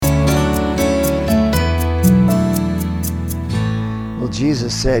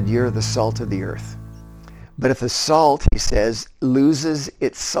Jesus said, "You're the salt of the earth." But if the salt, he says, loses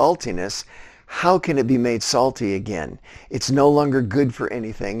its saltiness, how can it be made salty again? It's no longer good for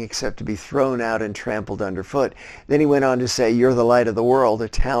anything except to be thrown out and trampled underfoot. Then he went on to say, "You're the light of the world. A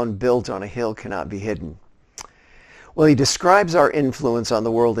town built on a hill cannot be hidden." Well, he describes our influence on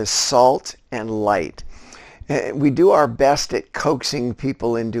the world as salt and light. We do our best at coaxing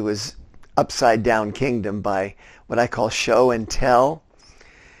people into his upside down kingdom by what I call show and tell.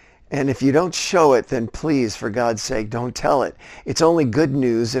 And if you don't show it, then please, for God's sake, don't tell it. It's only good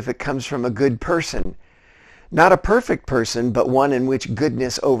news if it comes from a good person. Not a perfect person, but one in which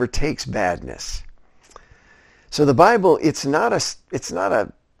goodness overtakes badness. So the Bible, it's not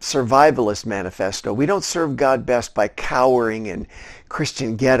a survivalist manifesto. We don't serve God best by cowering in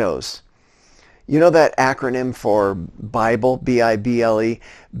Christian ghettos. You know that acronym for Bible, B-I-B-L-E,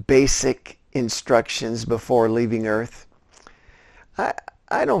 basic instructions before leaving earth?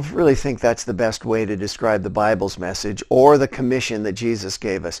 I don't really think that's the best way to describe the Bible's message or the commission that Jesus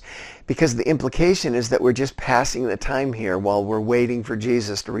gave us, because the implication is that we're just passing the time here while we're waiting for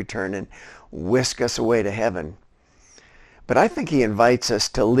Jesus to return and whisk us away to heaven. But I think he invites us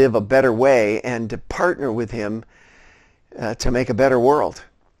to live a better way and to partner with him to make a better world.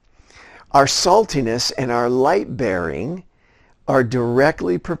 Our saltiness and our light bearing are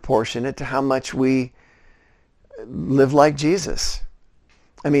directly proportionate to how much we live like Jesus.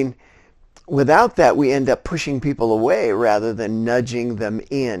 I mean, without that, we end up pushing people away rather than nudging them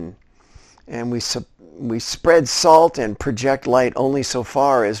in. And we spread salt and project light only so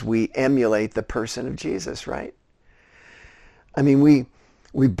far as we emulate the person of Jesus, right? I mean,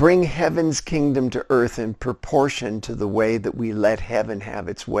 we bring heaven's kingdom to earth in proportion to the way that we let heaven have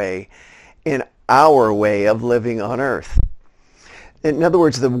its way in our way of living on earth. In other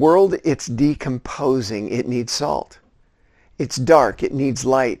words, the world, it's decomposing. It needs salt. It's dark. It needs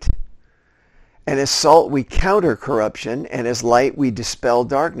light. And as salt, we counter corruption, and as light, we dispel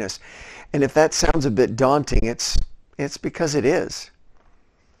darkness. And if that sounds a bit daunting, it's because it is.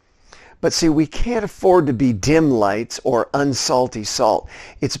 But see, we can't afford to be dim lights or unsalty salt.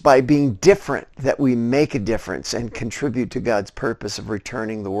 It's by being different that we make a difference and contribute to God's purpose of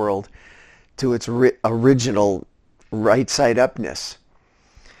returning the world to its original right side upness.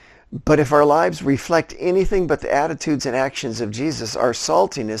 But if our lives reflect anything but the attitudes and actions of Jesus, our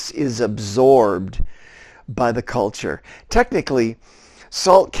saltiness is absorbed by the culture. Technically,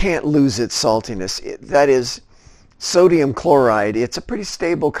 salt can't lose its saltiness. That is, sodium chloride, it's a pretty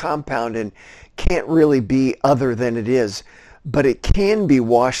stable compound and can't really be other than it is. But it can be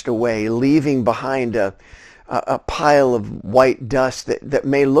washed away, leaving behind a pile of white dust that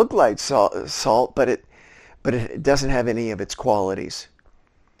may look like salt, but it doesn't have any of its qualities.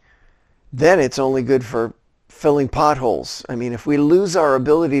 Then it's only good for filling potholes. I mean, if we lose our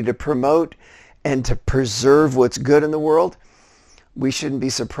ability to promote and to preserve what's good in the world, we shouldn't be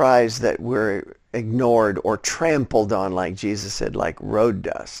surprised that we're ignored or trampled on, like Jesus said, like road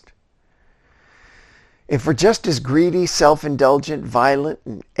dust. If we're just as greedy, self-indulgent, violent,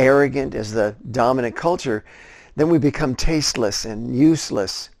 and arrogant as the dominant culture, then we become tasteless and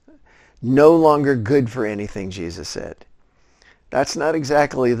useless, no longer good for anything, Jesus said. That's not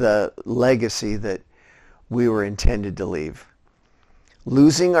exactly the legacy that we were intended to leave.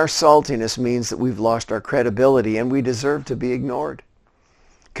 Losing our saltiness means that we've lost our credibility and we deserve to be ignored.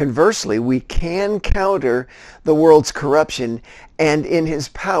 Conversely, we can counter the world's corruption and in his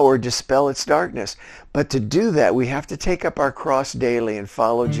power dispel its darkness. But to do that, we have to take up our cross daily and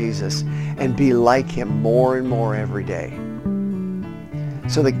follow Jesus and be like him more and more every day.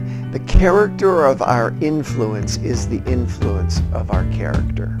 So the character of our influence is the influence of our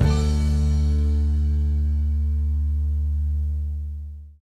character.